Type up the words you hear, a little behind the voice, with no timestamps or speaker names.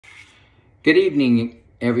Good evening,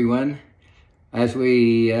 everyone. As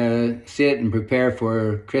we sit and prepare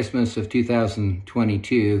for Christmas of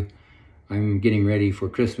 2022, I'm getting ready for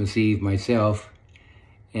Christmas Eve myself,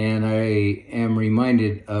 and I am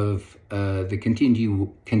reminded of the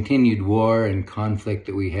continued war and conflict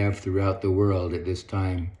that we have throughout the world at this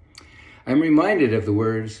time. I'm reminded of the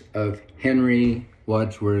words of Henry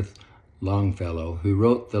Wadsworth Longfellow, who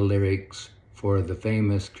wrote the lyrics for the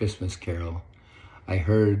famous Christmas carol, I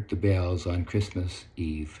Heard the Bells on Christmas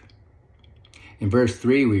Eve. In verse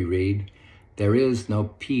 3 we read, There is no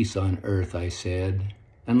peace on earth, I said.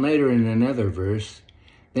 And later in another verse,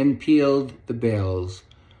 Then pealed the bells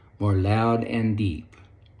more loud and deep.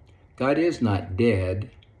 God is not dead,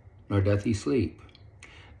 nor doth he sleep.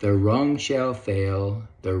 The wrong shall fail,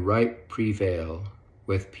 the right prevail,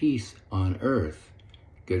 with peace on earth,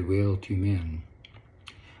 goodwill to men.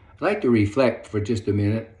 I'd like to reflect for just a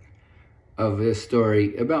minute of this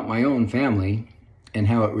story about my own family and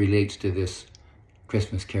how it relates to this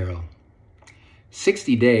Christmas carol.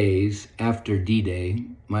 60 days after D-Day,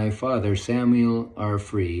 my father, Samuel R.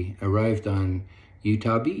 Free, arrived on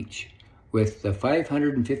Utah Beach with the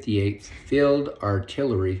 558th Field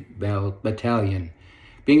Artillery Battalion,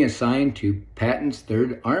 being assigned to Patton's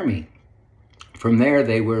Third Army. From there,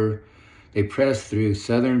 they pressed through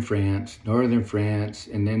southern France, northern France,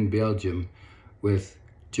 and then Belgium with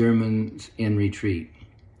Germans in retreat.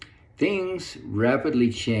 Things rapidly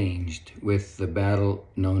changed with the battle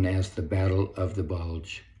known as the Battle of the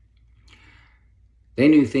Bulge. They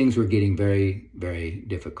knew things were getting very, very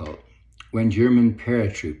difficult when German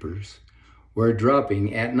paratroopers were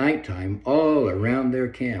dropping at nighttime all around their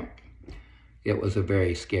camp. It was a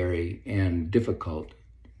very scary and difficult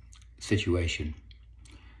situation.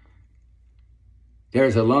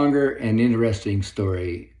 There's a longer and interesting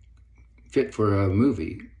story fit for a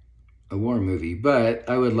movie, a war movie, but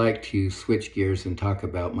I would like to switch gears and talk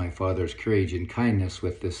about my father's courage and kindness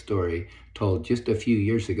with this story told just a few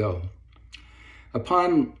years ago.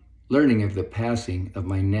 Upon learning of the passing of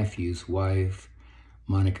my nephew's wife,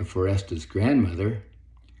 Monica Foresta's grandmother,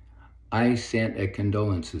 I sent a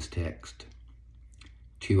condolences text.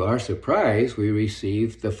 To our surprise, we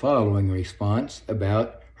received the following response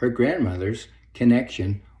about her grandmother's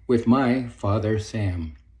connection with my father,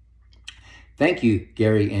 Sam. Thank you,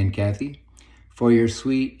 Gary and Kathy, for your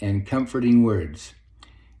sweet and comforting words.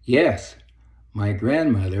 Yes, my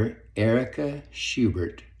grandmother, Erika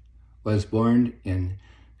Schubert, was born in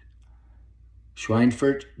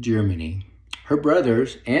Schweinfurt, Germany. Her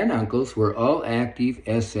brothers and uncles were all active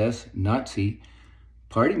SS Nazi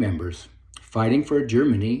party members fighting for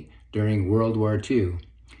Germany during World War II.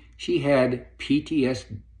 She had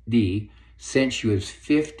PTSD since she was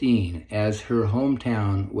 15, as her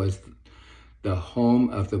hometown was the home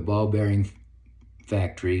of the ball bearing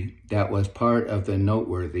factory that was part of the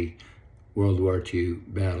noteworthy World War II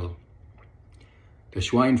battle. The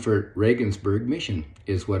Schweinfurt Regensburg mission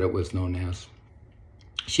is what it was known as.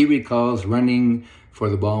 She recalls running for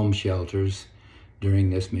the bomb shelters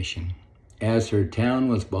during this mission, as her town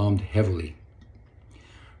was bombed heavily.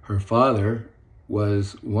 Her father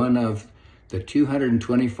was one of the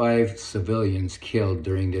 225 civilians killed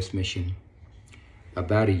during this mission.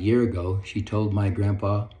 About a year ago, she told her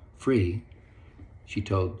grandpa Free,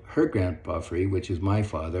 which is my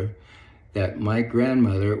father, that my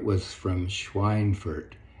grandmother was from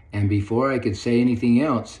Schweinfurt. And before I could say anything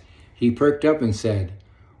else, he perked up and said,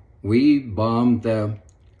 we bombed the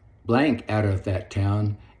blank out of that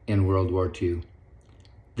town in World War II.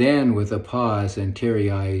 Then, with a pause and teary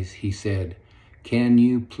eyes, he said, can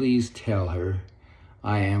you please tell her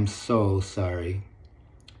I am so sorry?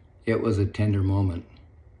 It was a tender moment.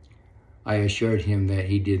 I assured him that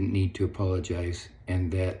he didn't need to apologize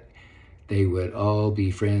and that they would all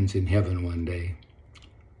be friends in heaven one day,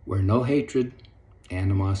 where no hatred,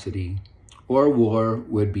 animosity, or war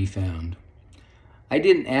would be found. I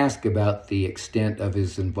didn't ask about the extent of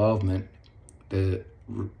his involvement, the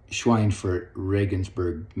Schweinfurt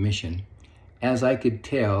Regensburg mission, as I could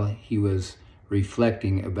tell he was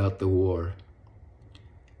reflecting about the war,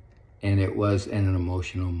 and it was an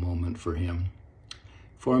emotional moment for him.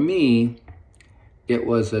 For me, it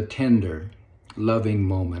was a tender, loving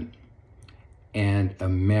moment and a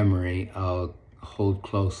memory I'll hold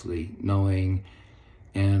closely, knowing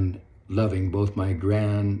and loving both my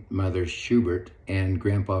grandmother Schubert and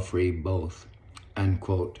Grandpa Free both,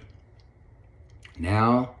 unquote.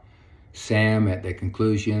 Now, Sam, at the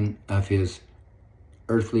conclusion of his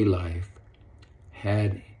earthly life,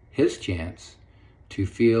 had his chance to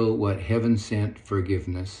feel what heaven-sent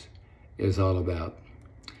forgiveness is all about.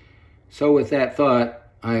 So with that thought,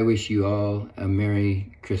 I wish you all a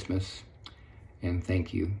Merry Christmas. and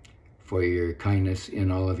thank you for your kindness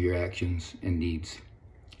in all of your actions and deeds.